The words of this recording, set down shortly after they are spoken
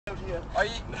out here.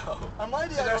 No. Am I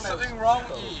the So there's something wrong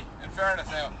with you, in fairness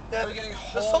now. Yeah, Are we getting home?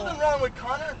 there's something wrong with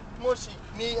Connor, Mushy,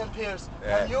 me and Pierce,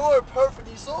 Yeah. and you're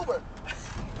perfectly sober.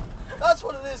 That's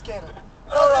what it is, Kenan.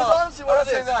 No, It's honestly what I don't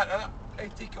it say is. that. Hey,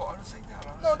 Dico, I don't say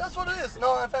that. No, that's what it is.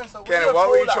 No offense. So Kenan, what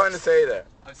were you trying to say there?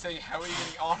 I'm saying, how are you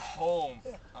getting on home?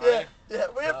 Yeah,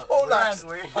 we're Polacks.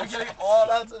 I'm getting all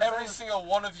That's every single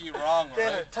one of you wrong,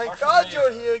 Kenan, right? thank Apart from God me.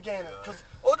 you're here, Kenan, because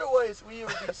otherwise we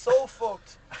would be so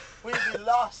fucked. We'd be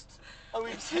lost. And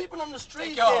we'd be sleeping on the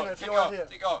street, Kenan, if you weren't here.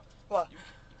 Dico, What? you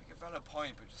make a valid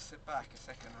point, but just sit back a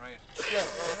second, right? Yeah.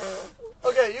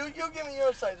 Okay, you give me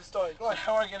your side of the story. Go on.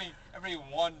 How are getting every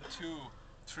 1, 2,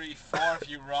 3, 4 of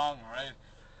you wrong, right?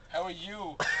 How are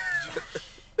you?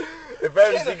 In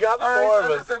fairness, you got 4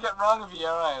 of us. I get wrong with you,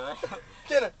 alright, right?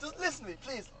 Kenan, just listen to me,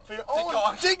 please. For your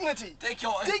own dignity.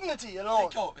 Dignity alone.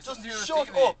 Just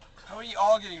shut up. How are you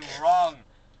all getting wrong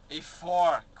a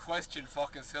 4-question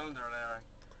fucking cylinder there?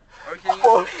 Okay.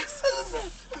 4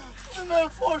 cylinders. There's no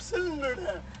 4-cylinder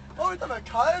there. Oh, we're talking about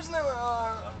cars now,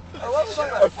 or what was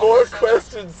that? A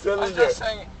 4-question I'm cylinder. just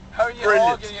saying, how are you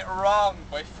all getting it wrong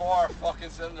by 4 fucking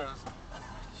cylinders?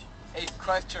 A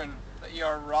question that you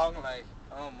are wrong like,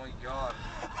 oh my god.